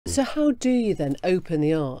So how do you then open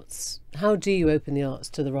the arts? How do you open the arts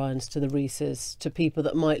to the Ryans, to the Reeses, to people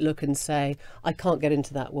that might look and say, I can't get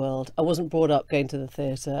into that world. I wasn't brought up going to the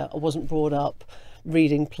theatre. I wasn't brought up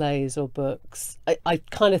reading plays or books. I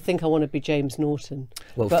kind of think I want to be James Norton.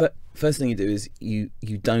 Well, first thing you do is you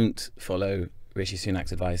don't follow Rishi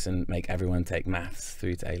Sunak's advice and make everyone take maths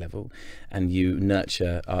through to A-level, and you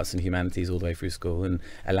nurture arts and humanities all the way through school and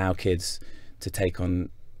allow kids to take on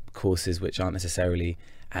courses which aren't necessarily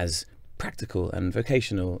as practical and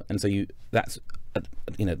vocational. And so that's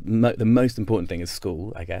the most important thing is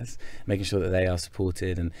school, I guess, making sure that they are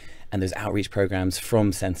supported, and there's outreach programs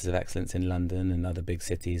from centres of excellence in London and other big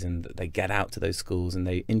cities, and they get out to those schools and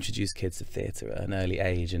they introduce kids to theatre at an early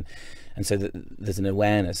age, and so that there's an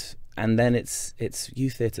awareness. And then it's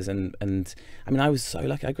youth theatres, and I mean, I was so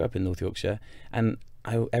lucky. I grew up in North Yorkshire, and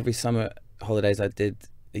every summer holidays I did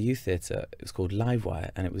a youth theatre. It was called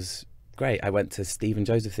Livewire, and it was great. I went to Stephen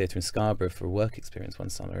Joseph Theatre in Scarborough for a work experience one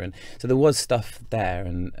summer, and so there was stuff there,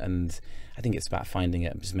 and I think it's about finding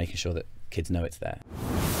it and just making sure that kids know it's there.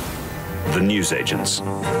 The Newsagents.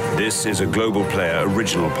 This is a Global Player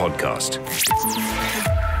original podcast.